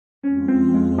History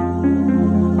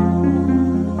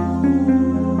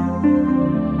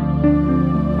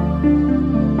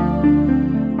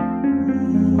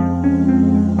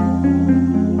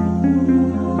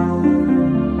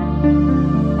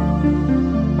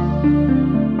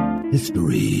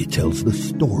tells the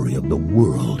story of the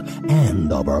world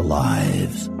and of our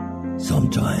lives.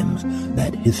 Sometimes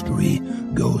that history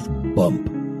goes bump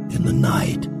in the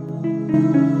night.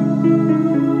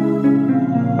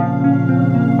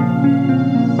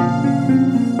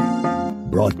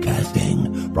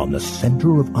 Broadcasting from the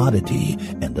center of oddity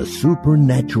and the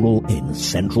supernatural in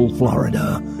Central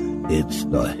Florida, it's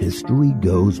the History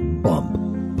Goes Bump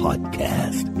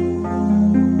podcast.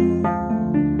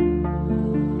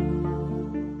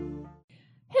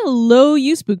 Hello,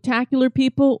 you spooktacular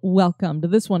people. Welcome to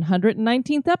this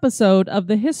 119th episode of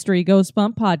the History Goes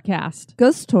Bump podcast.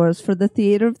 Ghost Tours for the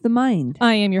Theater of the Mind.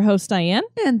 I am your host, Diane.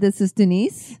 And this is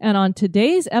Denise. And on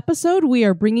today's episode, we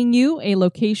are bringing you a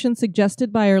location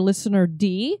suggested by our listener,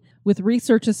 Dee, with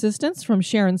research assistance from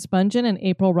Sharon Spungen and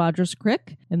April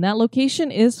Rogers-Crick. And that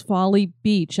location is Folly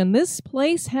Beach. And this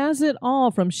place has it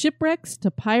all, from shipwrecks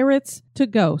to pirates to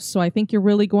ghosts. So I think you're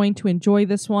really going to enjoy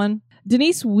this one.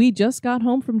 Denise, we just got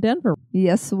home from Denver.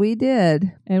 Yes, we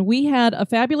did. And we had a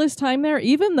fabulous time there,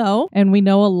 even though, and we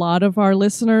know a lot of our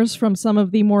listeners from some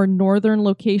of the more northern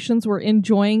locations were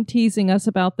enjoying teasing us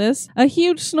about this, a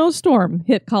huge snowstorm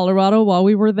hit Colorado while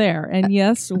we were there. And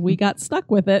yes, we got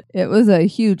stuck with it. It was a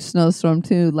huge snowstorm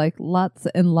too, like lots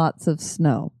and lots of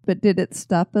snow. But did it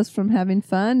stop us from having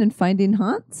fun and finding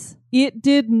haunts? It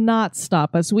did not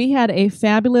stop us. We had a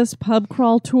fabulous pub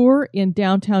crawl tour in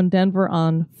downtown Denver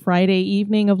on Friday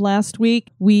evening of last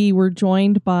week. We were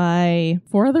joined by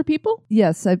 4 other people.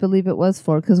 Yes, I believe it was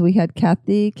 4 because we had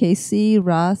Kathy, Casey,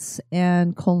 Ross,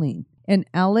 and Colleen. And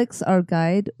Alex, our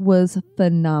guide, was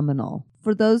phenomenal.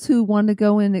 For those who want to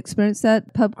go and experience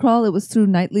that pub crawl, it was through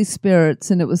Nightly Spirits,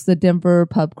 and it was the Denver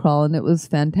pub crawl, and it was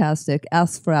fantastic.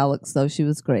 Ask for Alex, though. She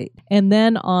was great. And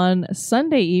then on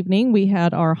Sunday evening, we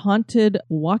had our haunted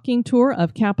walking tour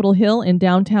of Capitol Hill in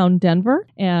downtown Denver,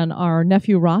 and our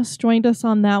nephew Ross joined us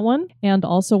on that one, and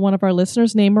also one of our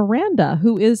listeners named Miranda,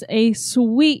 who is a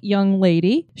sweet young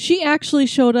lady. She actually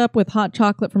showed up with hot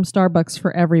chocolate from Starbucks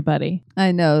for everybody.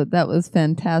 I know. That was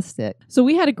fantastic. So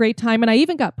we had a great time, and I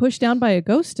even got pushed down by a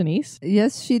ghost, Denise.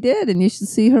 Yes, she did, and you should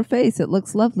see her face. It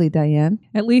looks lovely, Diane.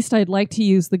 At least I'd like to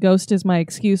use the ghost as my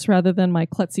excuse rather than my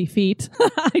klutzy feet.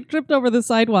 I tripped over the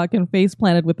sidewalk and face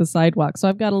planted with the sidewalk, so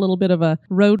I've got a little bit of a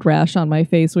road rash on my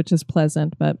face, which is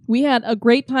pleasant. But we had a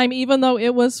great time, even though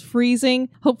it was freezing.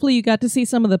 Hopefully you got to see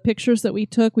some of the pictures that we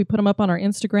took. We put them up on our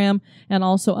Instagram and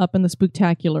also up in the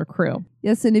Spooktacular crew.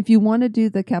 Yes, and if you want to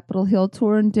do the Capitol Hill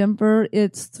tour in Denver,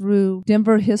 it's through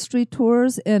Denver History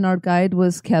Tours, and our guide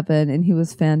was Kevin, and he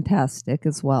was fantastic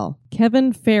as well.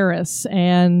 Kevin Ferris,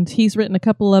 and he's written a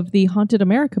couple of the Haunted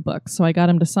America books, so I got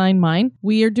him to sign mine.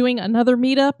 We are doing another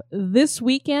meetup this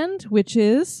weekend, which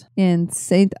is in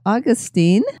St.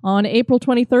 Augustine on April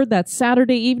 23rd. That's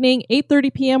Saturday evening,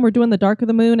 8:30 p.m. We're doing the Dark of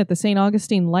the Moon at the St.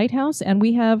 Augustine Lighthouse, and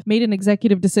we have made an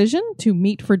executive decision to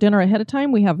meet for dinner ahead of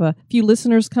time. We have a few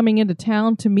listeners coming into town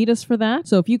to meet us for that.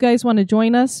 So if you guys want to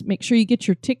join us, make sure you get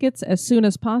your tickets as soon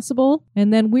as possible.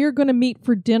 And then we're going to meet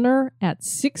for dinner at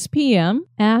 6 p.m.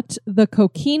 at the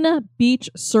Coquina Beach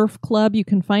Surf Club. You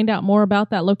can find out more about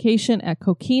that location at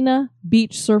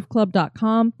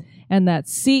coquinabeachsurfclub.com. And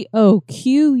that's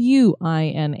COQUINA.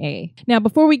 Now,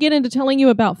 before we get into telling you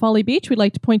about Folly Beach, we'd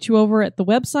like to point you over at the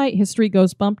website,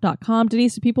 historygoesbump.com.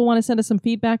 Denise, if people want to send us some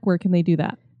feedback, where can they do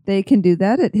that? They can do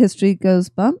that at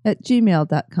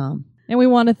historygoesbump@gmail.com. And we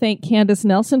want to thank Candace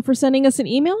Nelson for sending us an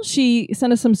email. She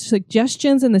sent us some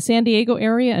suggestions in the San Diego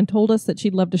area and told us that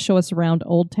she'd love to show us around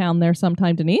Old Town there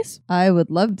sometime, Denise. I would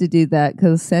love to do that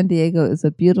because San Diego is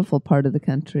a beautiful part of the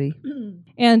country.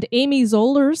 And Amy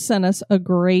Zoller sent us a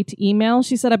great email.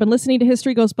 She said, I've been listening to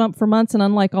History Goes Bump for months, and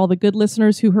unlike all the good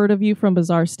listeners who heard of you from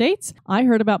Bizarre States, I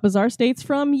heard about Bizarre States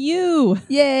from you.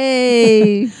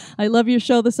 Yay! I love your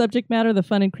show, the subject matter, the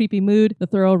fun and creepy mood, the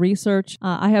thorough research.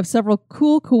 I have several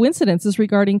cool coincidences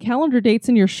regarding calendar dates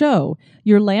in your show.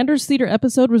 Your Landers Theater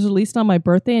episode was released on my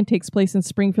birthday and takes place in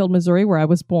Springfield, Missouri, where I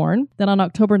was born. Then on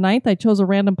October 9th, I chose a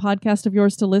random podcast of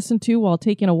yours to listen to while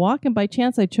taking a walk, and by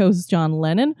chance I chose John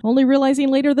Lennon, only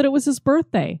realizing later that it was his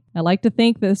birthday. I like to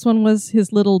think this one was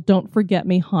his little Don't Forget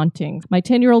Me haunting. My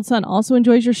 10-year-old son also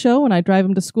enjoys your show when I drive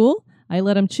him to school. I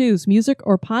let him choose music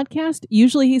or podcast.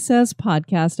 Usually he says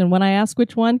podcast, and when I ask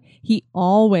which one, he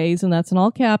always, and that's in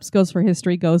all caps, goes for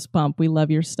History Goes Bump. We love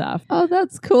your stuff. Oh,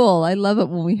 that's cool. I love it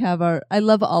when we have I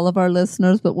love all of our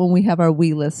listeners, but when we have our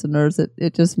we listeners,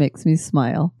 it just makes me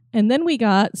smile. And then we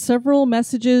got several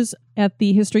messages at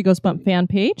the History Goes Bump fan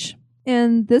page.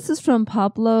 And this is from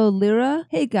Pablo Lira.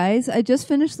 Hey guys, I just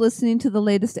finished listening to the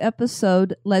latest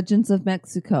episode, Legends of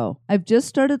Mexico. I've just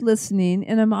started listening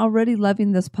and I'm already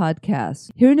loving this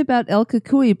podcast. Hearing about El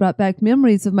Cucuy brought back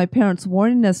memories of my parents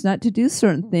warning us not to do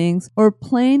certain things or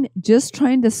plain just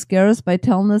trying to scare us by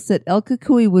telling us that El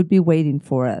Cucuy would be waiting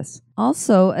for us.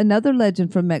 Also, another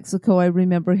legend from Mexico I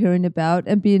remember hearing about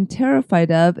and being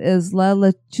terrified of is La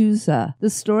Lechuza. The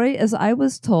story, as I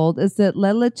was told, is that La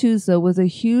Lechuza was a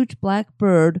huge black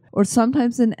bird, or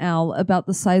sometimes an owl about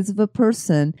the size of a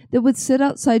person, that would sit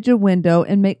outside your window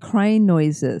and make crying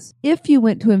noises. If you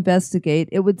went to investigate,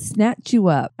 it would snatch you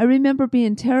up. I remember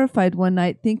being terrified one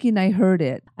night thinking I heard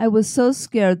it. I was so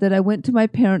scared that I went to my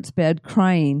parents' bed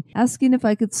crying, asking if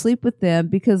I could sleep with them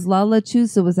because La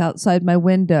Lechuza was outside my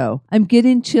window. I'm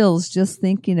getting chills just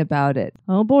thinking about it.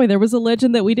 Oh boy, there was a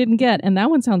legend that we didn't get, and that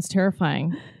one sounds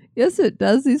terrifying. Yes, it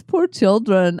does. These poor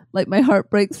children. Like, my heart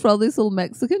breaks for all these little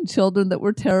Mexican children that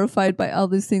were terrified by all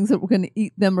these things that were going to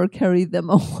eat them or carry them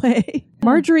away.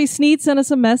 Marjorie Sneed sent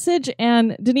us a message,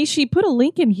 and Denise, she put a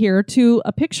link in here to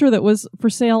a picture that was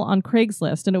for sale on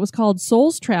Craigslist, and it was called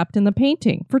Souls Trapped in the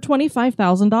Painting for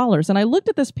 $25,000. And I looked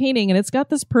at this painting, and it's got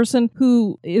this person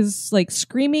who is like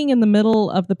screaming in the middle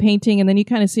of the painting, and then you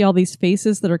kind of see all these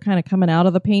faces that are kind of coming out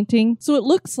of the painting. So it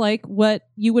looks like what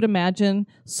you would imagine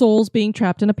souls being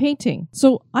trapped in a painting.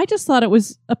 So I just thought it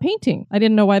was a painting. I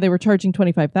didn't know why they were charging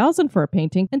 $25,000 for a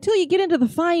painting until you get into the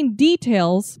fine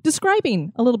details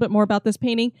describing a little bit more about this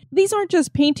painting. These aren't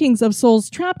just paintings of souls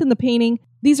trapped in the painting.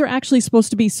 These are actually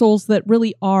supposed to be souls that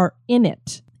really are in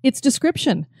it. Its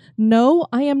description. No,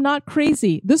 I am not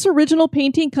crazy. This original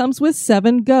painting comes with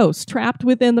 7 ghosts trapped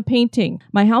within the painting.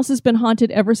 My house has been haunted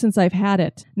ever since I've had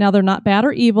it. Now, they're not bad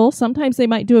or evil. Sometimes they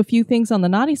might do a few things on the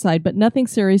naughty side, but nothing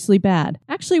seriously bad.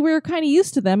 Actually, we're kind of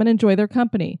used to them and enjoy their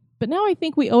company. But now I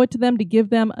think we owe it to them to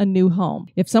give them a new home.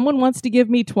 If someone wants to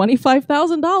give me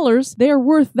 $25,000, they are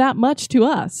worth that much to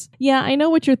us. Yeah, I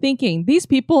know what you're thinking. These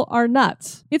people are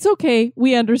nuts. It's okay.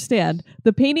 We understand.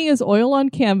 The painting is oil on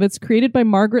canvas created by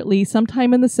Margaret Lee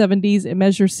sometime in the 70s. It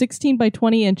measures 16 by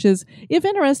 20 inches. If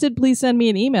interested, please send me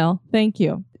an email. Thank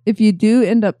you. If you do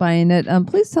end up buying it,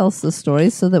 please tell us the story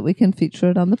so that we can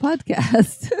feature it on the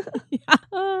podcast.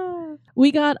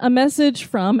 We got a message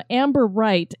from Amber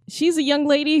Wright. She's a young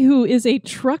lady who is a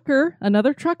trucker,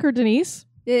 another trucker, Denise.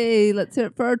 Yay, let's hear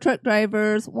it for our truck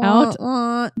drivers. Wah,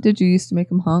 wah. Did you used to make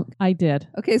them honk? I did.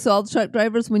 Okay, so all the truck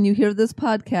drivers, when you hear this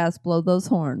podcast, blow those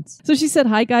horns. So she said,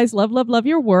 hi guys, love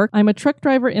your work. I'm a truck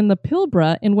driver in the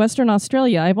Pilbara in Western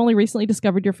Australia. I've only recently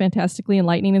discovered your fantastically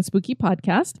enlightening and spooky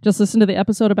podcast. Just listened to the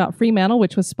episode about Fremantle,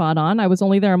 which was spot on. I was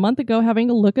only there a month ago having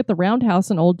a look at the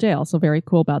roundhouse and old jail, so very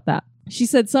cool about that. She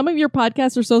said, some of your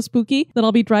podcasts are so spooky that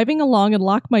I'll be driving along and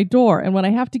lock my door. And when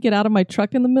I have to get out of my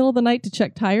truck in the middle of the night to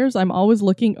check tires, I'm always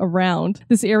looking around.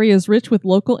 This area is rich with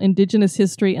local indigenous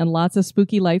history, and lots of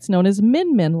spooky lights known as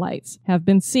Min lights have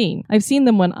been seen. I've seen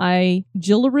them when I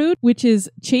Jillarood, which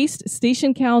is chased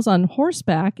station cows on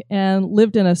horseback and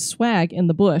lived in a swag in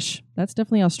the bush. That's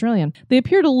definitely Australian. They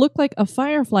appear to look like a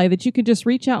firefly that you could just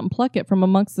reach out and pluck it from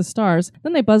amongst the stars.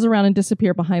 Then they buzz around and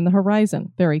disappear behind the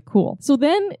horizon. Very cool. So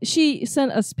then she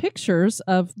sent us pictures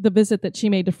of the visit that she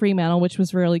made to Fremantle, which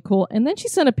was really cool. And then she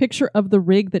sent a picture of the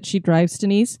rig that she drives,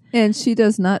 Denise. And she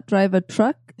does not drive a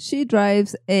truck. She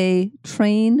drives a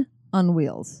train on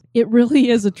wheels. It really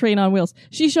is a train on wheels.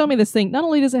 She showed me this thing. Not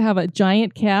only does it have a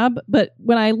giant cab, but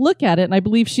when I look at it, and I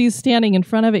believe she's standing in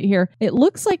front of it here, it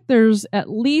looks like there's at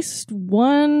least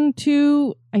 1,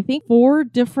 2, I think 4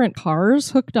 different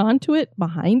cars hooked onto it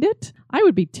behind it. I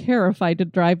would be terrified to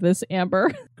drive this,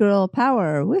 Amber. Girl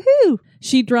power. Woohoo!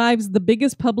 She drives the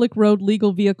biggest public road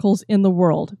legal vehicles in the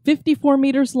world, 54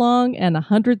 meters long and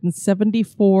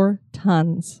 174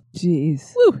 tons.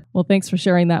 Jeez. Woo! Well, thanks for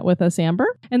sharing that with us,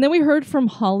 Amber. And then we heard from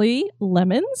Holly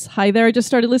Lemons. Hi there. I just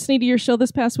started listening to your show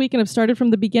this past week and have started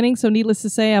from the beginning, so needless to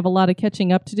say, I have a lot of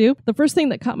catching up to do. The first thing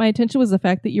that caught my attention was the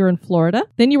fact that you're in Florida.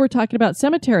 Then you were talking about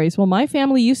cemeteries. Well, my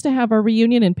family used to have our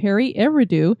reunion in Perry,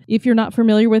 Eridu. If you're not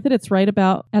familiar with it, it's right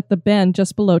about at the bend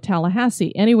just below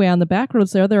Tallahassee. Anyway, on the back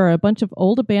roads there are a bunch of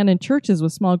old abandoned churches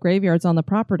with small graveyards on the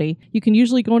property. You can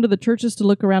usually go into the churches to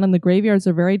look around, and the graveyards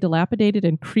are very dilapidated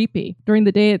and creepy. During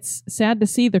the day, it's sad to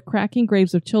see the cracking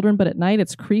graves of children, but at night,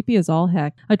 it's creepy as all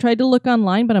heck. I tried to look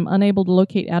online, but I'm unable to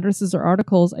locate addresses or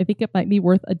articles. I think it might be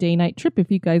worth a day-night trip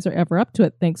if you guys are ever up to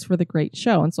it. Thanks for the great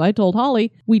show. And so I told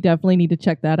Holly, we definitely need to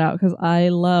check that out because I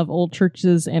love old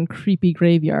churches and creepy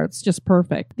graveyards. Just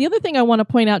perfect. The other thing I want to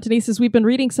point out, Denise, is we've been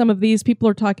reading some of these. People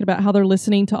are talking about how they're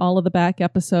listening to all of the back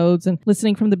episodes and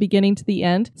listening from the beginning to the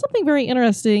end. Something very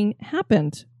interesting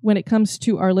happened when it comes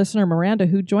to our listener Miranda,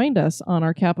 who joined us on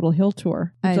our Capitol Hill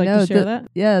tour. Would you like to share that?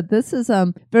 Yeah, this is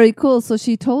very cool. So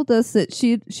she told us that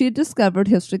she had discovered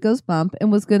History Goes Bump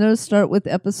and was going to start with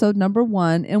episode number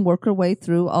 1 and work her way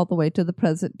through all the way to the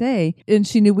present day. And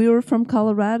she knew we were from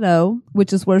Colorado,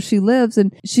 which is where she lives.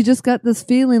 And she just got this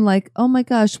feeling like, oh my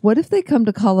gosh, what if they come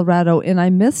to Colorado and I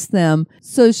miss them?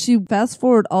 So she fast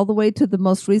forward all the way to the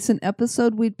most recent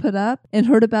episode we'd put up and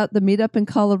heard about the meetup in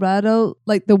Colorado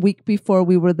like the week before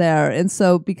we were there. And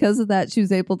so because of that, she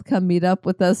was able to come meet up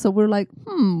with us. So we're like,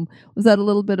 was that a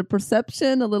little bit of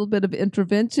perception, a little bit of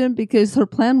intervention? Because her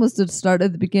plan was to start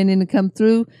at the beginning and come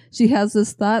through. She has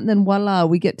this thought, and then voila,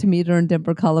 we get to meet her in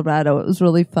Denver, Colorado. It was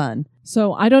really fun.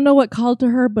 So I don't know what called to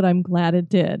her, but I'm glad it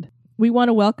did. We want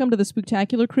to welcome to the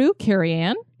Spooktacular crew, Carrie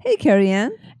Ann. Hey, Carrie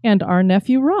Ann. And our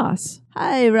nephew, Ross.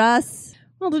 Hi, Ross.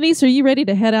 Well, Denise, are you ready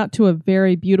to head out to a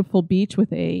very beautiful beach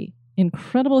with a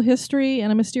incredible history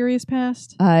and a mysterious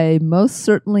past? I most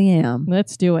certainly am.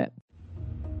 Let's do it.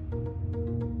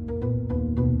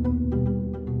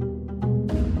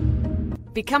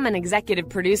 Become an executive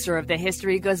producer of the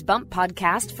History Goes Bump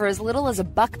podcast for as little as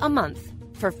 $1 a month.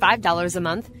 For $5 a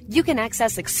month, you can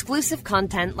access exclusive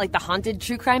content like the Haunted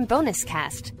True Crime Bonus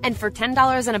Cast. And for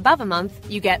 $10 and above a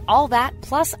month, you get all that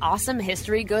plus awesome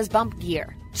History Goes Bump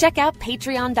gear. Check out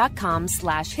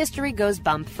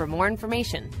patreon.com/historygoesbump for more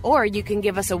information. Or you can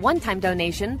give us a one-time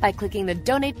donation by clicking the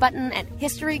donate button at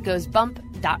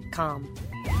historygoesbump.com.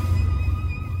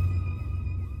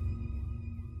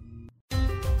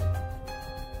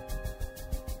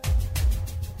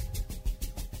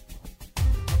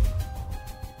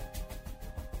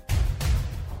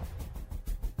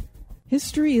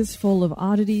 History is full of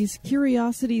oddities,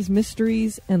 curiosities,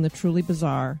 mysteries, and the truly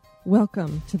bizarre.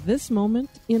 Welcome to this moment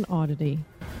in oddity.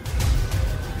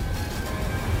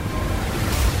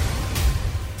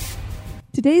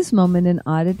 Today's moment in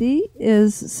oddity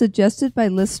is suggested by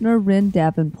listener Ren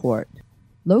Davenport.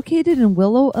 Located in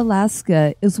Willow,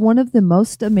 Alaska, is one of the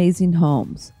most amazing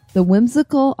homes. The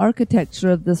whimsical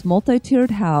architecture of this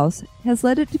multi-tiered house has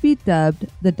led it to be dubbed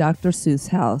the Dr. Seuss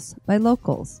House by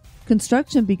locals.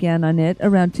 Construction began on it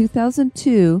around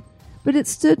 2002, but it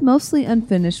stood mostly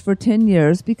unfinished for 10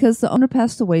 years because the owner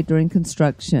passed away during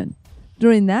construction.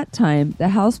 During that time, the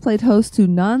house played host to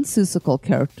non-Seussical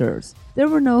characters. There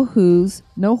were no Who's,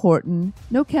 no Horton,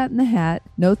 no Cat in the Hat,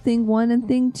 no Thing 1 and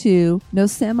Thing 2, no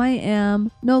Sam I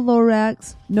Am, no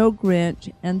Lorax, no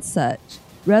Grinch, and such.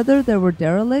 Rather, there were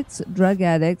derelicts, drug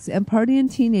addicts, and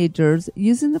partying teenagers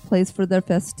using the place for their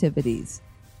festivities.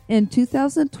 In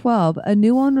 2012, a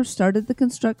new owner started the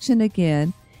construction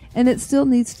again, and it still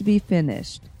needs to be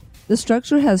finished. The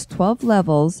structure has 12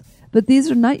 levels, but these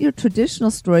are not your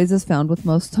traditional stories as found with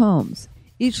most homes.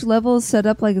 Each level is set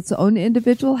up like its own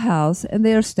individual house, and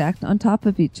they are stacked on top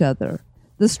of each other.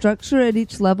 The structure at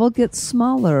each level gets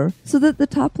smaller, so that the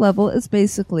top level is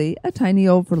basically a tiny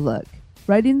overlook.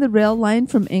 Riding the rail line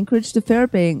from Anchorage to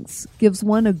Fairbanks gives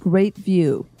one a great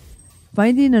view.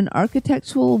 Finding an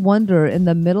architectural wonder in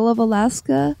the middle of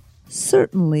Alaska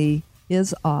certainly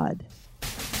is odd.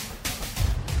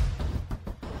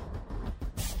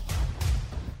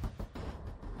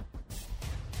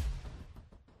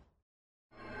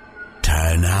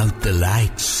 Turn out the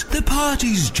lights. The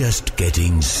party's just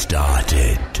getting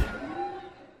started.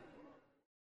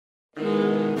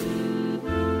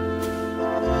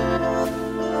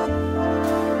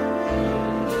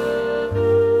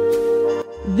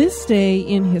 This day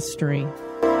in history.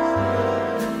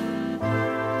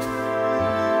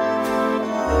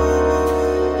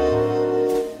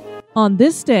 On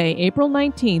this day, April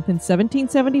 19th in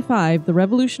 1775, the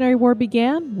Revolutionary War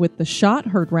began with the shot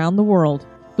heard round the world.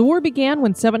 The war began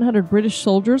when 700 British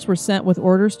soldiers were sent with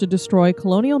orders to destroy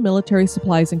colonial military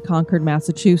supplies in Concord,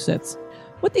 Massachusetts.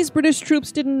 What these British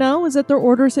troops didn't know is that their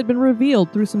orders had been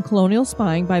revealed through some colonial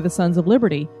spying by the Sons of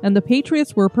Liberty, and the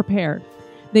Patriots were prepared.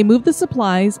 They moved the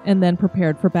supplies and then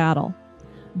prepared for battle.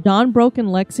 Dawn broke in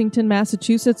Lexington,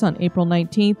 Massachusetts on April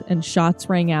 19th, and shots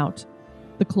rang out.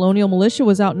 The colonial militia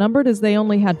was outnumbered as they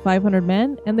only had 500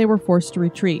 men, and they were forced to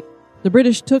retreat. The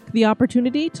British took the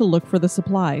opportunity to look for the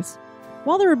supplies.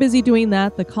 While they were busy doing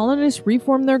that, the colonists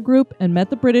reformed their group and met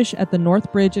the British at the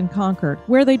North Bridge in Concord,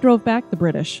 where they drove back the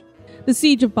British. The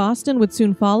siege of Boston would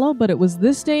soon follow, but it was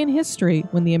this day in history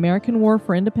when the American War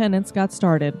for Independence got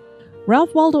started.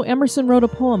 Ralph Waldo Emerson wrote a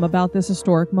poem about this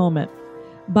historic moment.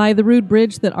 By the rude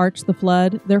bridge that arched the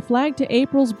flood, their flag to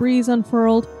April's breeze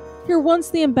unfurled, here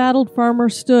once the embattled farmer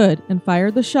stood and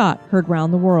fired the shot heard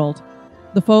round the world.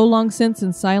 The foe long since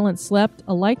in silence slept,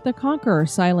 alike the conqueror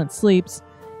silent sleeps,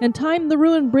 and time the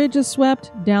ruined bridge is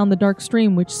swept down the dark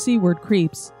stream which seaward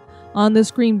creeps. On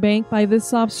this green bank by this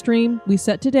soft stream, we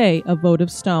set today a votive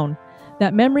stone,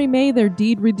 that memory may their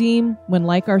deed redeem, when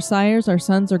like our sires our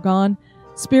sons are gone.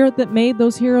 Spirit that made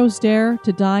those heroes dare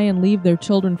to die and leave their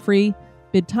children free,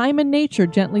 bid time and nature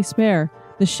gently spare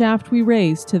the shaft we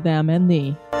raise to them and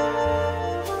thee.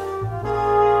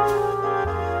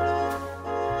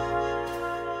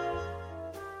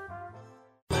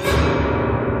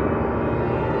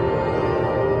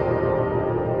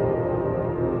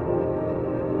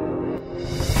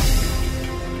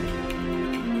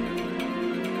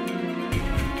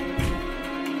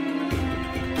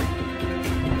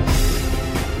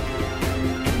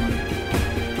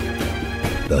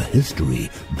 The History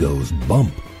Goes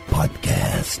Bump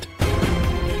podcast.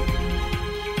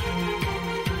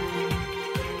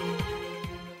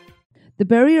 The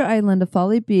barrier island of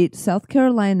Folly Beach, South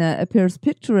Carolina, appears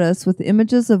picturesque with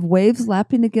images of waves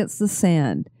lapping against the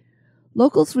sand.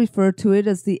 Locals refer to it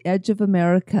as the Edge of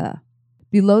America.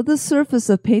 Below the surface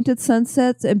of painted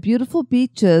sunsets and beautiful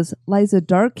beaches lies a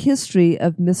dark history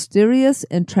of mysterious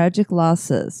and tragic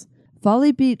losses.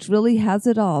 Folly Beach really has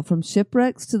it all, from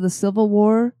shipwrecks to the Civil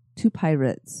War to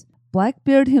pirates.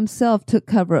 Blackbeard himself took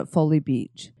cover at Folly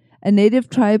Beach. A native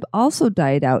tribe also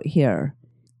died out here.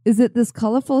 Is it this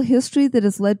colorful history that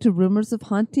has led to rumors of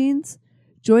hauntings?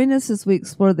 Join us as we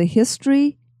explore the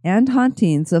history and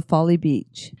hauntings of Folly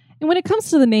Beach. And when it comes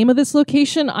to the name of this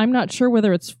location, I'm not sure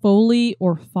whether it's Foley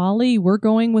or Folly. We're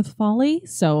going with Folly,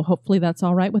 so hopefully that's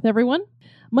all right with everyone.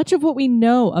 Much of what we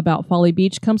know about Folly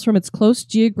Beach comes from its close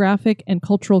geographic and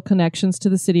cultural connections to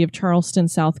the city of Charleston,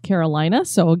 South Carolina.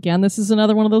 So again, this is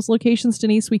another one of those locations,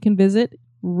 Denise, we can visit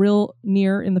real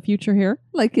near in the future here.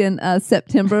 Like in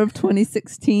September of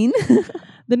 2016.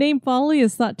 The name Folly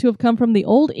is thought to have come from the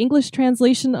Old English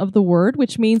translation of the word,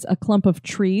 which means a clump of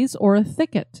trees or a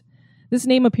thicket. This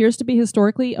name appears to be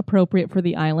historically appropriate for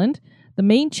the island. The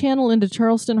main channel into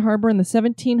Charleston Harbor in the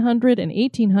 1700s and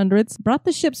 1800s brought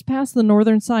the ships past the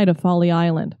northern side of Folly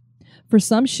Island. For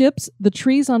some ships, the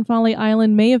trees on Folly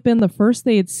Island may have been the first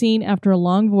they had seen after a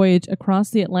long voyage across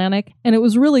the Atlantic, and it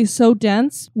was really so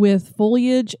dense with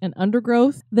foliage and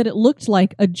undergrowth that it looked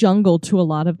like a jungle to a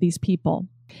lot of these people.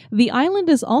 The island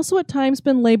has also at times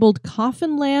been labeled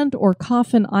Coffin Land or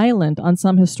Coffin Island on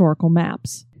some historical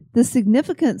maps. The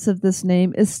significance of this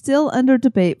name is still under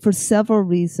debate for several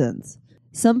reasons.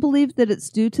 Some believe that it's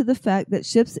due to the fact that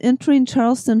ships entering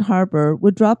Charleston Harbor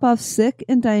would drop off sick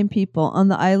and dying people on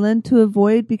the island to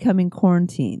avoid becoming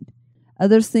quarantined.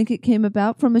 Others think it came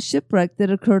about from a shipwreck that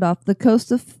occurred off the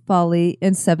coast of Folly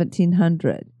in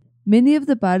 1700. Many of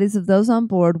the bodies of those on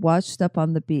board washed up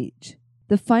on the beach.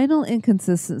 The final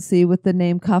inconsistency with the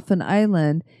name Coffin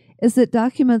Island is that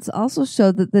documents also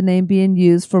show that the name being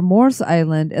used for Morris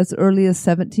Island as early as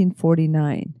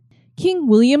 1749. King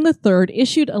William III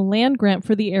issued a land grant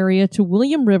for the area to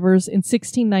William Rivers in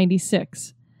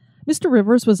 1696. Mr.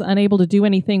 Rivers was unable to do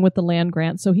anything with the land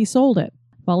grant, so he sold it.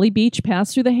 Folly Beach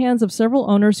passed through the hands of several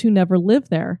owners who never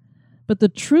lived there, but the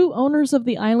true owners of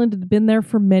the island had been there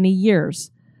for many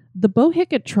years. The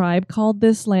Bohicket tribe called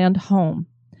this land home.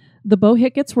 The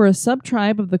Bohickets were a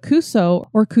sub-tribe of the Cusco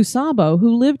or Cusabo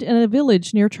who lived in a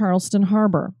village near Charleston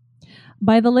Harbor.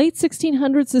 By the late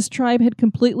 1600s, this tribe had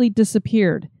completely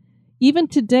disappeared. Even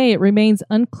today, it remains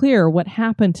unclear what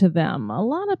happened to them. A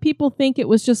lot of people think it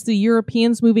was just the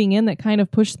Europeans moving in that kind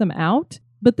of pushed them out.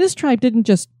 But this tribe didn't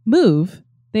just move.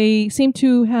 They seem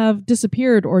to have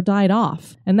disappeared or died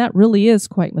off. And that really is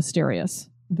quite mysterious.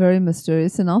 Very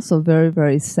mysterious and also very,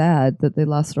 very sad that they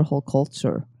lost their whole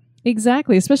culture.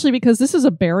 Exactly, especially because this is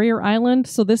a barrier island,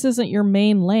 so this isn't your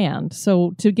main land.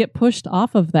 So to get pushed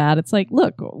off of that, it's like,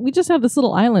 look, we just have this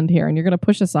little island here and you're going to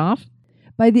push us off?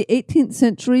 By the 18th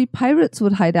century, pirates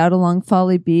would hide out along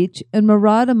Folly Beach and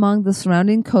maraud among the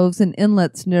surrounding coves and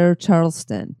inlets near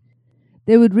Charleston.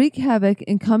 They would wreak havoc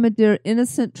and commandeer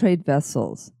innocent trade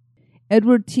vessels.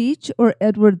 Edward Teach, or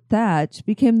Edward Thatch,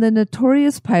 became the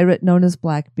notorious pirate known as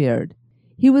Blackbeard.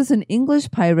 He was an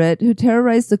English pirate who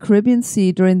terrorized the Caribbean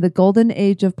Sea during the Golden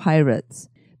Age of pirates.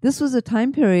 This was a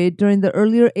time period during the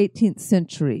earlier 18th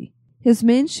century. His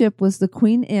main ship was the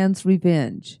Queen Anne's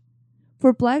Revenge.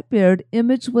 For Blackbeard,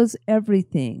 image was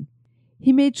everything.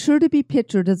 He made sure to be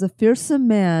pictured as a fearsome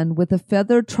man with a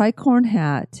feathered tricorn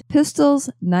hat, pistols,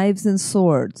 knives, and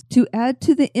swords. To add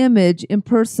to the image in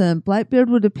person, Blackbeard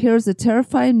would appear as a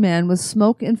terrifying man with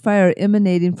smoke and fire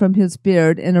emanating from his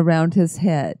beard and around his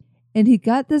head. And he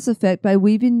got this effect by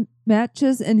weaving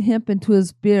matches and hemp into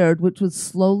his beard, which would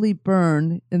slowly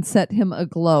burn and set him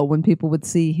aglow when people would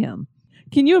see him.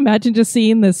 Can you imagine just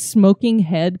seeing this smoking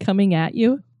head coming at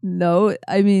you? No,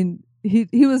 I mean,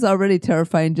 He was already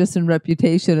terrifying just in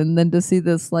reputation, and then to see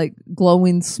this like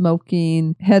glowing,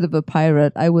 smoking head of a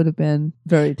pirate, I would have been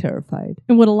very terrified.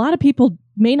 And what a lot of people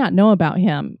may not know about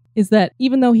him is that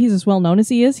even though he's as well known as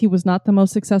he is, he was not the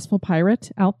most successful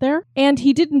pirate out there. And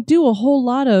he didn't do a whole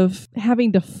lot of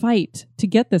having to fight to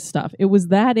get this stuff. It was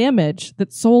that image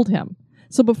that sold him.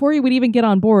 So before he would even get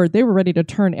on board, they were ready to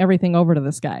turn everything over to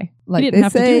this guy. Like he didn't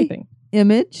have to do anything.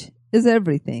 Image is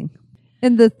everything.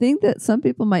 And the thing that some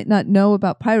people might not know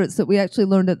about pirates that we actually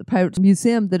learned at the Pirates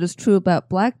Museum that is true about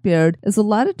Blackbeard is a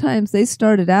lot of times they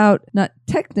started out not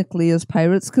technically as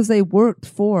pirates because they worked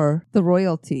for the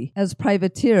royalty as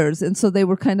privateers. And so they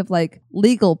were kind of like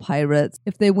legal pirates.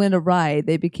 If they went awry,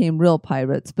 they became real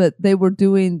pirates. But they were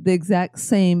doing the exact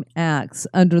same acts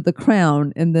under the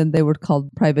crown, and then they were called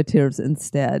privateers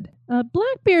instead.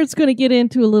 Blackbeard's going to get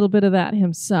into a little bit of that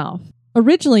himself.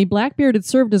 Originally, Blackbeard had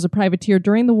served as a privateer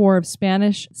during the War of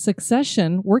Spanish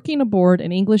Succession, working aboard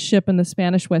an English ship in the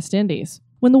Spanish West Indies.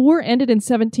 When the war ended in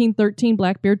 1713,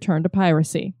 Blackbeard turned to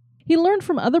piracy. He learned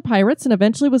from other pirates and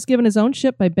eventually was given his own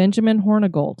ship by Benjamin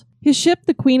Hornigold. His ship,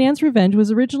 the Queen Anne's Revenge, was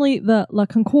originally the La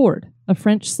Concorde, a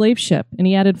French slave ship, and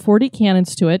he added 40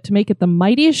 cannons to it to make it the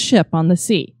mightiest ship on the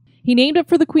sea. He named it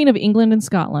for the Queen of England and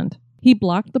Scotland. He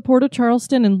blocked the port of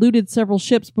Charleston and looted several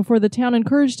ships before the town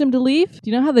encouraged him to leave.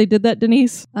 Do you know how they did that,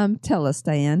 Denise? Tell us,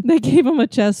 Diane. They gave him a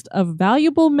chest of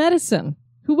valuable medicine.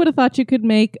 Who would have thought you could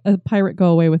make a pirate go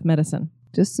away with medicine?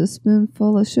 Just a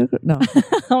spoonful of sugar? No.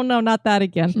 Oh, no, not that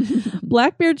again.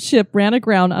 Blackbeard's ship ran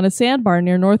aground on a sandbar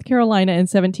near North Carolina in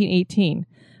 1718.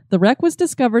 The wreck was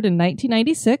discovered in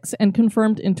 1996 and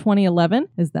confirmed in 2011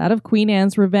 as that of Queen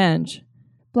Anne's Revenge.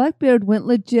 Blackbeard went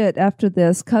legit after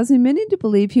this, causing many to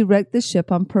believe he wrecked the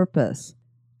ship on purpose.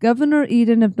 Governor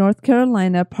Eden of North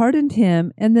Carolina pardoned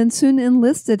him and then soon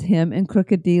enlisted him in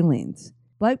crooked dealings.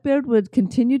 Blackbeard would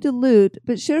continue to loot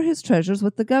but share his treasures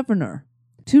with the governor.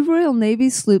 2 Royal Navy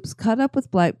sloops caught up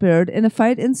with Blackbeard and a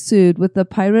fight ensued with the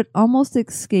pirate almost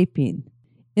escaping.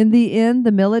 In the end,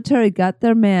 the military got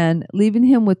their man, leaving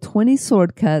him with 20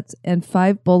 sword cuts and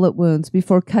 5 bullet wounds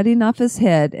before cutting off his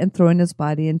head and throwing his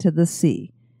body into the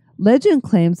sea. Legend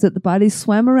claims that the body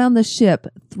swam around the ship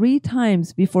 3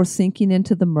 times before sinking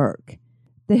into the murk.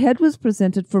 The head was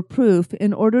presented for proof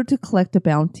in order to collect a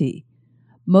bounty.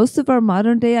 Most of our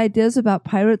modern-day ideas about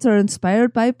pirates are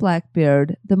inspired by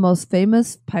Blackbeard, the most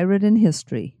famous pirate in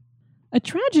history. A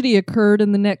tragedy occurred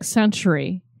in the next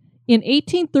century. In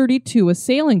 1832, a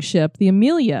sailing ship, the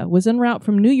Amelia, was en route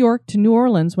from New York to New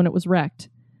Orleans when it was wrecked.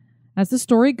 As the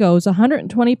story goes,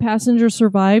 120 passengers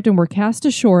survived and were cast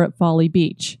ashore at Folly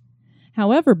Beach.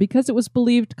 However, because it was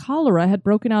believed cholera had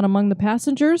broken out among the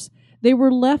passengers, they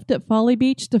were left at Folly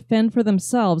Beach to fend for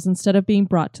themselves instead of being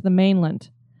brought to the mainland.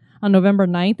 On November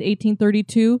 9,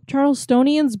 1832,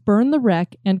 Charlestonians burned the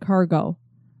wreck and cargo.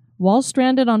 While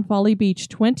stranded on Folly Beach,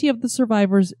 20 of the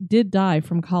survivors did die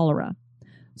from cholera.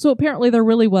 So apparently there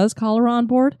really was cholera on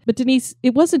board. But Denise,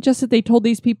 it wasn't just that they told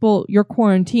these people, you're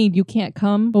quarantined, you can't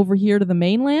come over here to the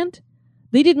mainland.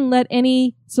 They didn't let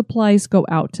any supplies go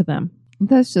out to them.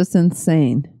 That's just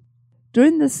insane.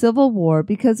 During the Civil War,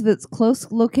 because of its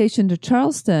close location to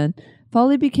Charleston,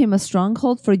 Folly became a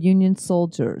stronghold for Union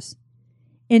soldiers.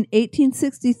 In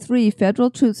 1863,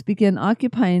 federal troops began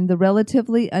occupying the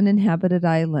relatively uninhabited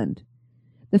island.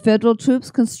 The federal troops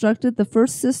constructed the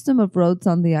first system of roads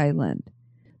on the island.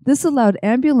 This allowed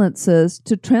ambulances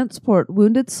to transport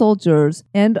wounded soldiers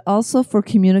and also for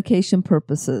communication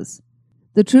purposes.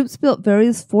 The troops built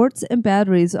various forts and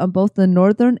batteries on both the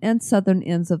northern and southern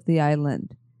ends of the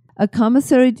island. A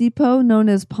commissary depot known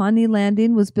as Pawnee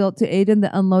Landing was built to aid in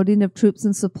the unloading of troops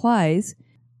and supplies.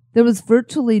 There was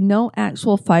virtually no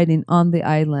actual fighting on the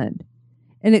island.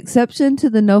 An exception to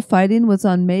the no fighting was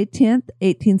on May 10,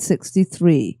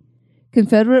 1863.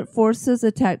 Confederate forces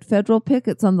attacked federal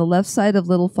pickets on the left side of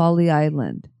Little Folly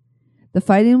Island. The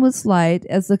fighting was light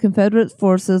as the Confederate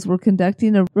forces were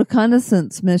conducting a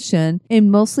reconnaissance mission aimed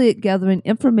mostly at gathering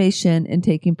information and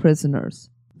taking prisoners.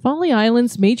 Folly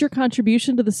Island's major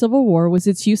contribution to the Civil War was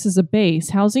its use as a base,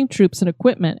 housing troops and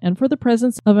equipment, and for the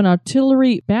presence of an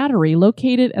artillery battery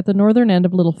located at the northern end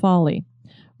of Little Folly.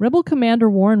 Rebel Commander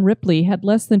Warren Ripley had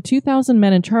less than 2,000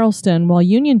 men in Charleston, while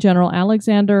Union General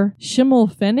Alexander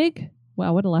Schimmelpfennig,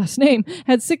 wow, what a last name,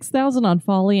 had 6,000 on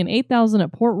Folly and 8,000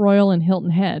 at Port Royal and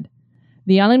Hilton Head.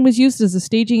 The island was used as a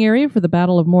staging area for the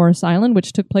Battle of Morris Island,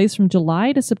 which took place from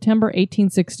July to September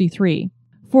 1863.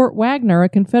 Fort Wagner, a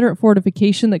Confederate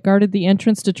fortification that guarded the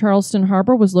entrance to Charleston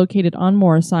Harbor, was located on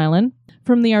Morris Island.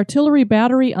 From the artillery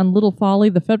battery on Little Folly,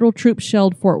 the federal troops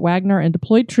shelled Fort Wagner and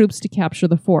deployed troops to capture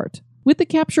the fort. With the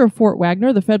capture of Fort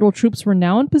Wagner, the federal troops were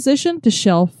now in position to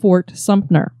shell Fort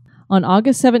Sumter. On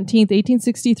August 17,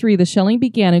 1863, the shelling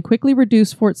began and quickly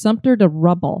reduced Fort Sumter to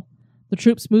rubble. The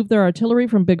troops moved their artillery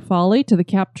from Big Folly to the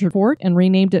captured fort and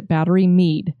renamed it Battery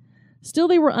Meade. Still,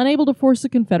 they were unable to force the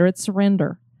Confederates'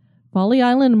 surrender. Folly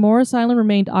Island and Morris Island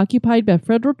remained occupied by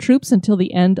Federal troops until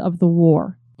the end of the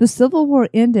war. The Civil War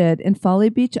ended and Folly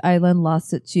Beach Island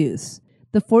lost its use.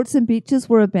 The forts and beaches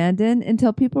were abandoned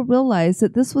until people realized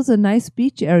that this was a nice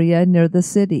beach area near the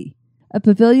city. A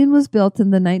pavilion was built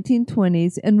in the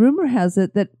 1920s, and rumor has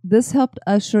it that this helped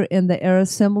usher in the era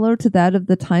similar to that of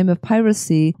the time of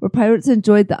piracy, where pirates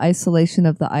enjoyed the isolation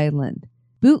of the island.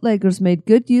 Bootleggers made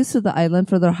good use of the island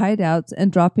for their hideouts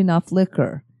and dropping off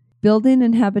liquor. Building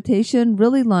and habitation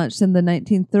really launched in the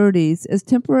 1930s as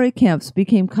temporary camps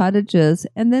became cottages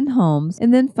and then homes,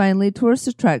 and then finally tourist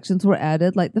attractions were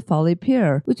added like the Folly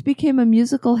Pier, which became a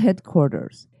musical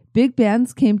headquarters. Big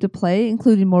bands came to play,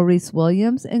 including Maurice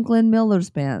Williams and Glenn Miller's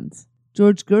bands.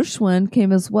 George Gershwin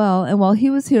came as well, and while he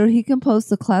was here, he composed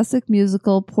the classic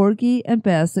musical Porgy and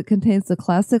Bess that contains the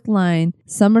classic line,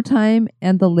 "Summertime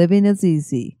and the living is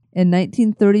easy," in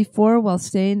 1934 while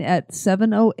staying at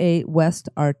 708 West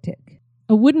Arctic.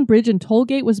 A wooden bridge and toll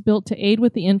gate was built to aid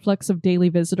with the influx of daily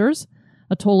visitors.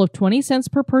 A toll of 20 cents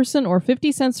per person or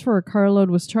 50 cents for a carload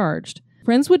was charged.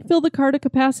 Friends would fill the car to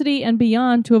capacity and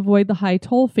beyond to avoid the high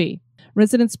toll fee.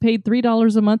 Residents paid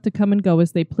 $3 a month to come and go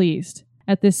as they pleased.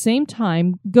 At this same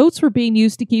time, goats were being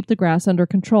used to keep the grass under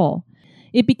control.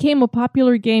 It became a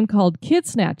popular game called kid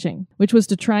snatching, which was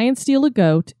to try and steal a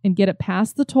goat and get it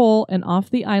past the toll and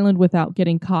off the island without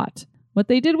getting caught. What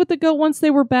they did with the goat once they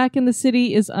were back in the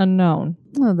city is unknown.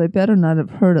 Oh, they better not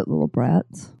have heard it, little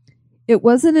brats. It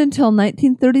wasn't until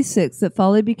 1936 that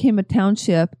Folly became a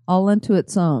township all unto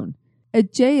its own. A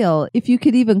jail, if you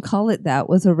could even call it that,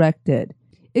 was erected.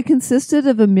 It consisted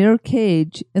of a mere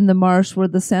cage in the marsh where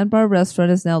the Sandbar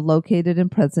restaurant is now located in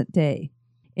present day.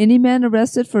 Any man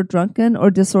arrested for drunken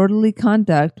or disorderly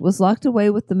conduct was locked away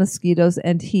with the mosquitoes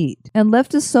and heat, and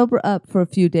left to sober up for a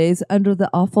few days under the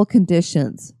awful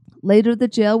conditions. Later, the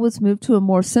jail was moved to a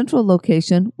more central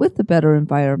location with a better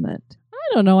environment.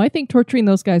 I don't know. I think torturing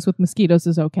those guys with mosquitoes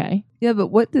is okay. Yeah, but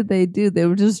what did they do? They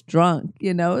were just drunk,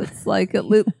 you know? It's like at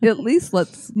least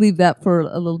let's leave that for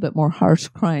a little bit more harsh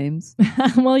crimes.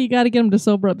 Well, you got to get them to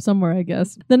sober up somewhere, I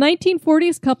guess. The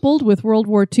 1940s, coupled with World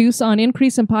War II, saw an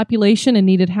increase in population and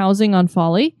needed housing on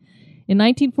Folly. In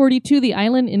 1942, the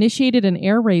island initiated an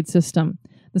air raid system.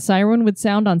 The siren would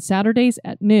sound on Saturdays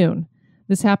at noon.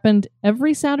 This happened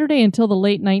every Saturday until the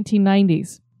late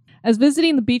 1990s. As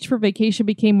visiting the beach for vacation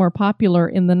became more popular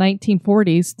in the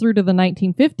 1940s through to the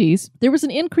 1950s, there was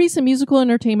an increase in musical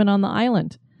entertainment on the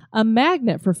island. A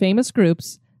magnet for famous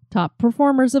groups, top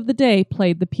performers of the day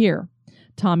played the pier.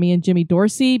 Tommy and Jimmy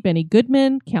Dorsey, Benny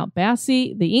Goodman, Count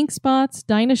Basie, the Ink Spots,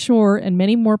 Dinah Shore, and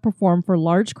many more performed for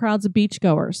large crowds of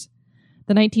beachgoers.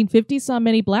 The 1950s saw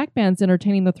many black bands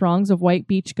entertaining the throngs of white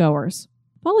beachgoers.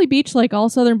 Folly Beach, like all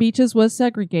southern beaches, was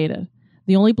segregated.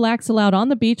 The only blacks allowed on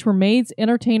the beach were maids,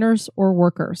 entertainers, or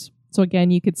workers. So again,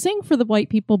 you could sing for the white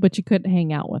people, but you couldn't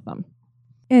hang out with them.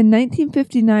 In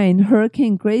 1959,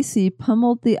 Hurricane Gracie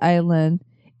pummeled the island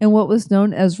in what was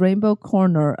known as Rainbow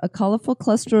Corner, a colorful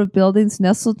cluster of buildings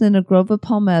nestled in a grove of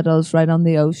palmettos right on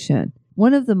the ocean,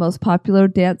 one of the most popular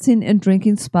dancing and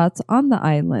drinking spots on the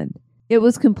island. It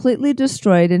was completely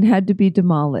destroyed and had to be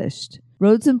demolished.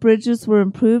 Roads and bridges were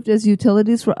improved as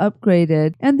utilities were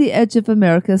upgraded, and the edge of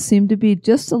America seemed to be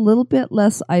just a little bit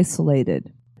less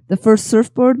isolated. The first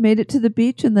surfboard made it to the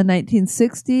beach in the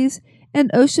 1960s,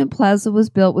 and Ocean Plaza was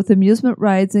built with amusement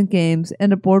rides and games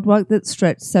and a boardwalk that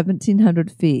stretched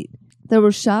 1,700 feet. There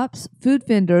were shops, food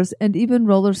vendors, and even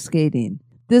roller skating.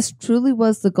 This truly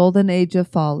was the golden age of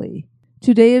Folly.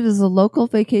 Today it is a local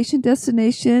vacation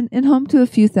destination and home to a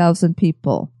few thousand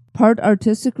people. Part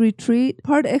artistic retreat,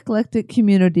 part eclectic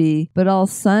community, but all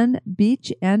sun,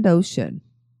 beach, and ocean.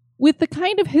 With the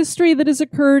kind of history that has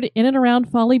occurred in and around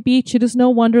Folly Beach, it is no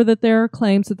wonder that there are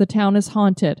claims that the town is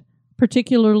haunted,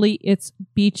 particularly its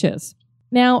beaches.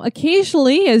 Now,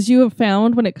 occasionally, as you have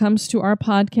found when it comes to our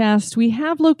podcast, we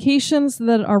have locations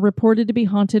that are reported to be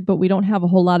haunted, but we don't have a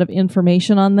whole lot of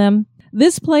information on them.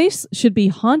 This place should be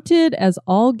haunted as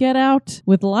all get out,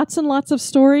 with lots and lots of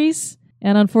stories.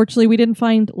 And unfortunately, we didn't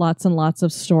find lots and lots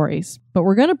of stories. But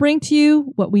we're going to bring to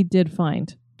you what we did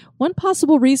find. One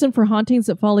possible reason for hauntings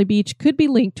at Folly Beach could be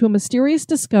linked to a mysterious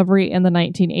discovery in the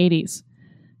 1980s.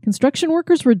 Construction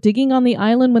workers were digging on the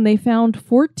island when they found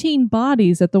 14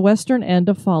 bodies at the western end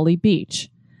of Folly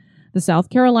Beach. The South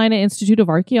Carolina Institute of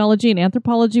Archaeology and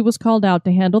Anthropology was called out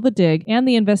to handle the dig and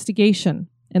the investigation,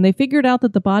 and they figured out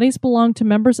that the bodies belonged to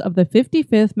members of the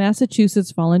 55th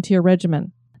Massachusetts Volunteer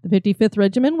Regiment. The 55th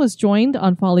Regiment was joined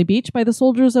on Folly Beach by the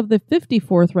soldiers of the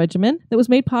 54th Regiment that was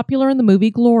made popular in the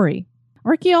movie Glory.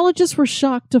 Archaeologists were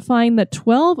shocked to find that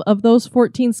 12 of those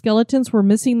 14 skeletons were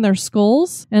missing their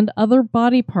skulls and other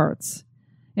body parts.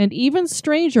 And even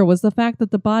stranger was the fact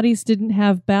that the bodies didn't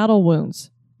have battle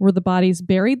wounds. Were the bodies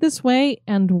buried this way,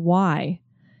 and why?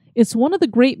 It's one of the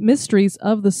great mysteries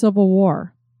of the Civil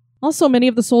War. Also, many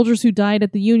of the soldiers who died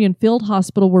at the Union Field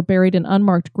Hospital were buried in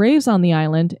unmarked graves on the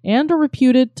island and are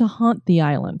reputed to haunt the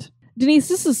island. Denise,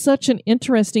 this is such an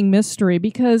interesting mystery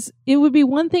because it would be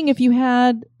one thing if you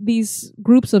had these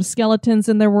groups of skeletons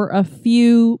and there were a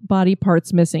few body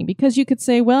parts missing, because you could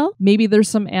say, well, maybe there's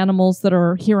some animals that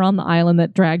are here on the island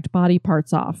that dragged body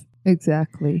parts off.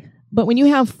 Exactly. But when you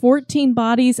have 14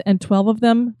 bodies and 12 of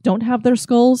them don't have their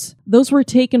skulls, those were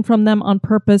taken from them on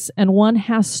purpose, and one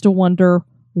has to wonder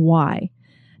why.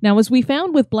 Now, as we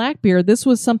found with Blackbeard, this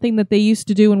was something that they used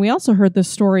to do, and we also heard this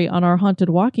story on our haunted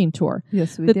walking tour.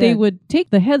 Yes, we did. That they would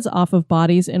take the heads off of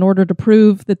bodies in order to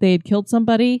prove that they had killed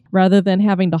somebody, rather than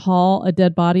having to haul a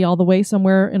dead body all the way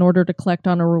somewhere in order to collect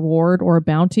on a reward or a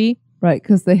bounty. Right,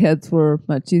 because the heads were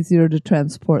much easier to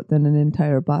transport than an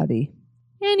entire body.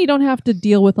 And you don't have to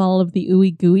deal with all of the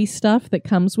ooey gooey stuff that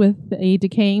comes with a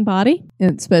decaying body.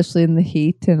 And especially in the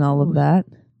heat and all of that.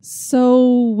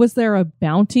 So was there a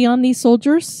bounty on these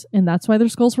soldiers, and that's why their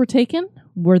skulls were taken?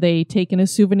 Were they taken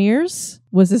as souvenirs?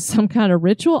 Was this some kind of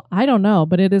ritual? I don't know,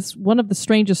 but it is one of the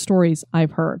strangest stories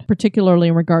I've heard, particularly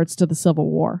in regards to the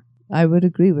Civil War. I would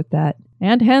agree with that.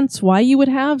 And hence why you would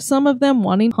have some of them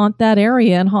wanting to haunt that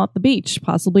area and haunt the beach.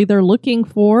 Possibly they're looking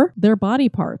for their body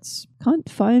parts. Can't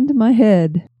find my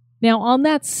head. Now, on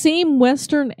that same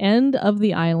western end of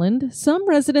the island, some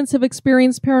residents have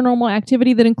experienced paranormal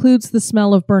activity that includes the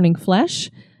smell of burning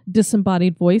flesh,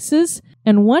 disembodied voices,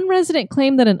 and one resident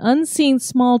claimed that an unseen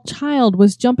small child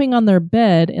was jumping on their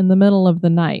bed in the middle of the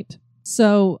night.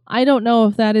 So I don't know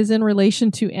if that is in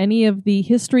relation to any of the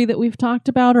history that we've talked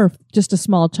about, or if just a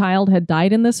small child had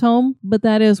died in this home, but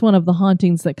that is one of the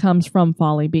hauntings that comes from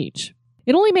Folly Beach.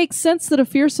 It only makes sense that a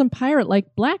fearsome pirate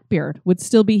like Blackbeard would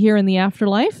still be here in the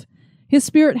afterlife. His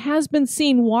spirit has been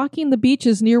seen walking the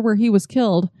beaches near where he was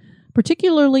killed,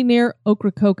 particularly near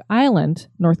Ocracoke Island,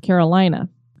 North Carolina.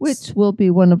 Which will be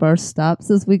one of our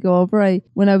stops as we go over.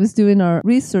 When I was doing our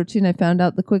researching, I found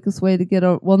out the quickest way to get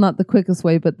over, well, not the quickest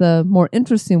way, but the more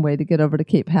interesting way to get over to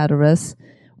Cape Hatteras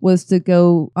was to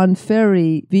go on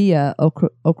ferry via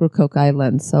Ocracoke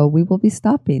Island. So we will be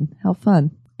stopping. How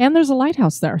fun. And there's a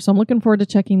lighthouse there, so I'm looking forward to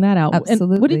checking that out.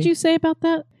 Absolutely. And what did you say about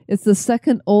that? It's the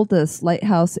second oldest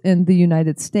lighthouse in the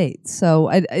United States. So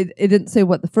it didn't say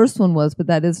what the first one was, but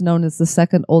that is known as the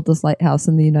second oldest lighthouse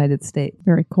in the United States.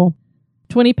 Very cool.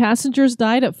 20 passengers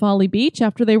died at Folly Beach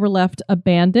after they were left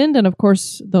abandoned. And of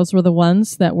course, those were the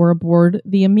ones that were aboard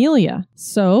the Amelia.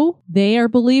 So they are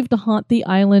believed to haunt the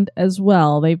island as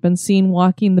well. They've been seen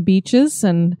walking the beaches,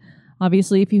 and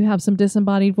obviously, if you have some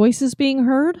disembodied voices being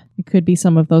heard, it could be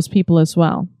some of those people as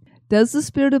well. Does the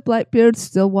spirit of Blackbeard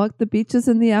still walk the beaches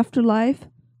in the afterlife?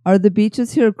 Are the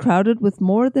beaches here crowded with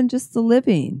more than just the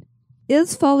living?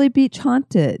 Is Folly Beach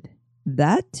haunted?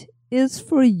 That is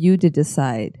for you to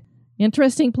decide.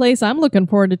 Interesting place I'm looking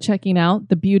forward to checking out.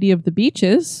 The beauty of the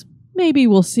beaches. Maybe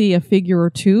we'll see a figure or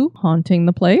two haunting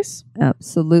the place.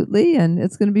 Absolutely, and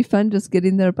it's going to be fun just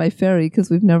getting there by ferry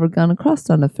because we've never gone across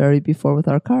on a ferry before with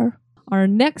our car. Our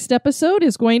next episode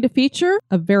is going to feature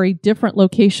a very different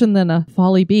location than a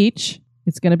Folly Beach.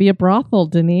 It's going to be a brothel,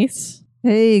 Denise.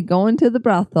 Hey, going to the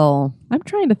brothel. I'm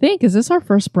trying to think, is this our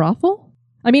first brothel?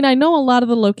 I mean, I know a lot of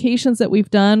the locations that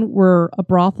we've done were a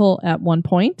brothel at one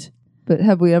point. But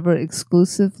have we ever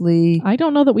exclusively I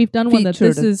don't know that we've done one that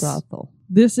this is brothel.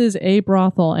 This is a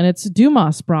brothel, and it's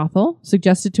Dumas Brothel,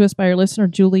 suggested to us by our listener,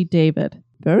 Julie David.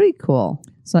 Very cool.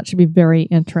 So that should be very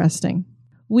interesting.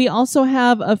 We also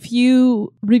have a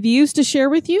few reviews to share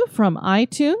with you from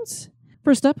iTunes.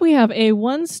 First up, we have a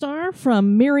 1-star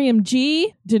from Miriam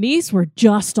G. Denise, we're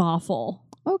just awful.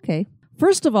 Okay.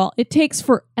 First of all, it takes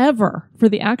forever for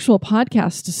the actual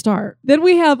podcast to start. Then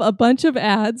we have a bunch of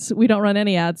ads. We don't run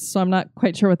any ads, so I'm not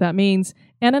quite sure what that means.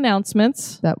 And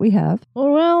announcements. That we have.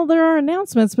 Well, there are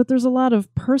announcements, but there's a lot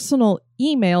of personal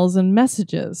emails and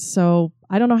messages. So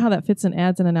I don't know how that fits in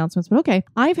ads and announcements, but okay.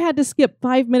 I've had to skip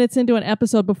 5 minutes into an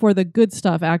episode before the good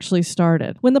stuff actually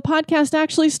started. When the podcast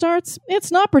actually starts,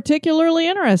 it's not particularly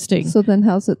interesting. So then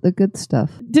how's it the good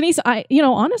stuff? Denise,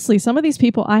 honestly, some of these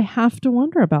people, I have to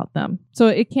wonder about them. So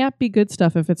it can't be good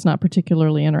stuff if it's not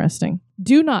particularly interesting.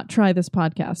 Do not try this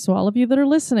podcast. So all of you that are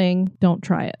listening, don't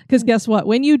try it. Because guess what?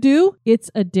 When you do,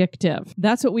 it's addictive.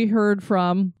 That's what we heard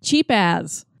from Cheap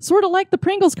As. Sort of like the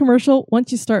Pringles commercial,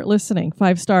 once you start listening.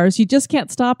 5 stars. You just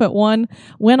can't stop at 1.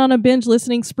 Went on a binge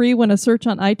listening spree when a search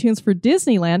on iTunes for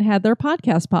Disneyland had their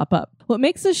podcast pop up. What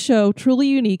makes this show truly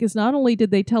unique is not only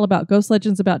did they tell about ghost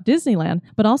legends about Disneyland,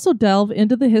 but also delve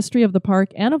into the history of the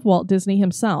park and of Walt Disney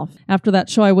himself. After that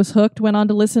show, I was hooked, went on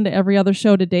to listen to every other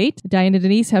show to date. Diane and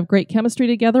Denise have great chemistry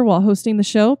together while hosting the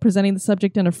show, presenting the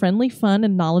subject in a friendly, fun,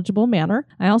 and knowledgeable manner.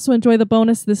 I also enjoy the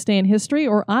bonus This Day in History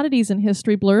or Oddities in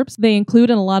History blurbs they include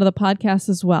in a lot of the podcasts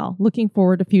as well. Looking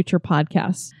forward to future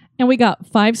podcasts. And we got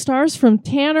 5 stars from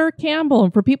Tanner Campbell.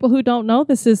 And for people who don't know,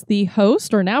 this is the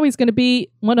host, or now he's going to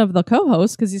be one of the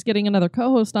co-hosts because he's getting another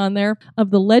co-host on there, of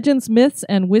the Legends, Myths,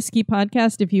 and Whiskey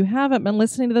podcast. If you haven't been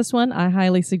listening to this one, I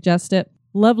highly suggest it.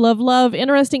 Love, love, love.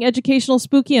 Interesting, educational,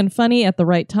 spooky, and funny at the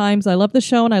right times. I love the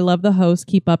show and I love the host.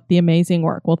 Keep up the amazing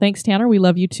work. Well, thanks, Tanner. We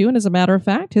love you too. And as a matter of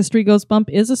fact, History Goes Bump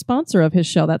is a sponsor of his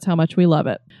show. That's how much we love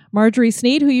it. Marjorie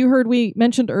Sneed, who you heard we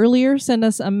mentioned earlier, sent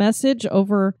us a message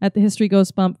over at the History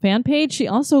Goes Bump fan page. She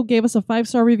also gave us a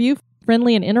 5-star review.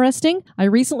 Friendly and interesting. I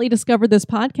recently discovered this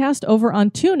podcast over on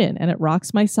TuneIn, and it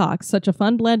rocks my socks. Such a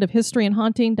fun blend of history and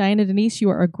haunting. Diane and Denise, you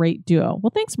are a great duo.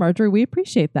 Well, thanks, Marjorie. We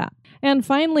appreciate that. And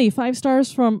finally, 5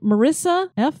 stars from Marissa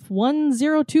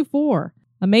F1024.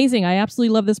 Amazing. I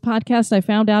absolutely love this podcast. I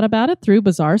found out about it through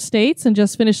Bizarre States and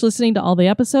just finished listening to all the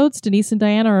episodes. Denise and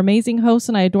Diane are amazing hosts,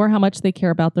 and I adore how much they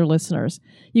care about their listeners.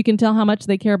 You can tell how much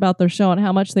they care about their show and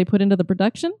how much they put into the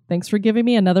production. Thanks for giving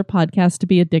me another podcast to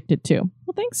be addicted to.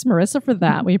 Well, thanks, Marissa, for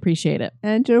that. We appreciate it.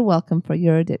 And you're welcome for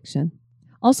your addiction.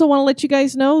 Also want to let you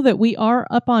guys know that we are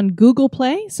up on Google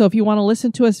Play. So if you want to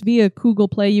listen to us via Google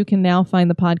Play, you can now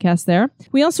find the podcast there.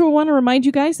 We also want to remind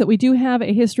you guys that we do have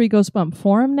a History Goes Bump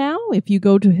forum now. If you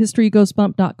go to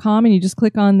historygoesbump.com and you just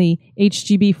click on the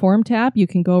HGB forum tab, you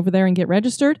can go over there and get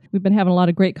registered. We've been having a lot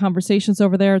of great conversations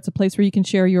over there. It's a place where you can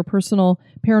share your personal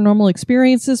paranormal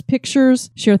experiences,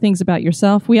 pictures, share things about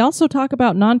yourself. We also talk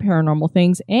about non-paranormal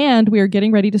things, and we are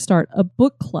getting ready to start a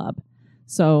book club.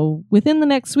 So within the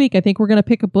next week, I think we're going to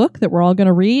pick a book that we're all going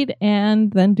to read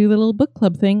and then do the little book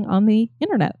club thing on the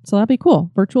internet. So that'll be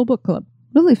cool. Virtual book club.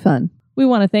 Really fun. We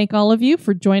want to thank all of you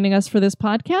for joining us for this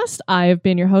podcast. I have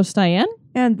been your host, Diane.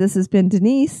 And this has been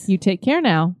Denise. You take care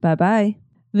now. Bye-bye.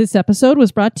 This episode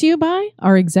was brought to you by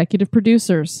our executive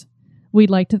producers. We'd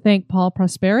like to thank Paul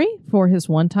Prosperi for his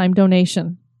one-time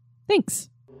donation. Thanks.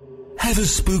 Have a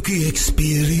spooky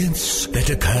experience that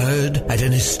occurred at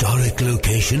an historic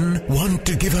location? Want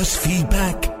to give us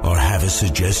feedback or have a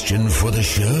suggestion for the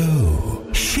show?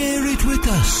 Share it with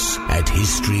us at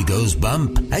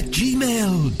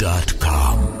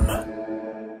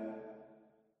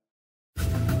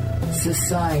historygoesbump@gmail.com.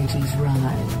 Societies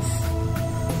rise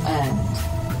and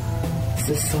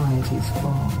societies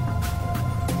fall.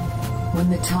 When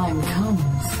the time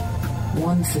comes,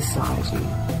 one society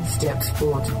steps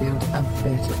forward to build a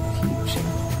better future.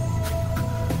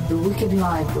 The Wicked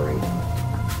Library,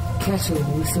 Kettle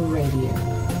Whistle Radio,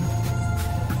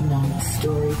 Night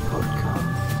Story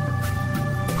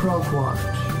Podcast, Prog Watch,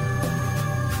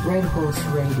 Red Horse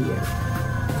Radio,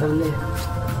 The Lift,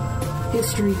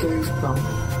 History Goes Bump,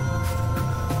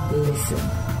 Listen,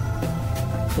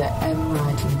 the M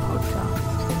Writing Podcast,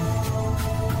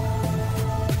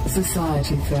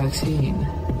 Society 13.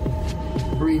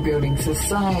 Rebuilding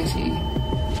society,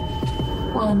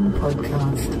 one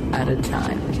podcast at a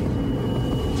time.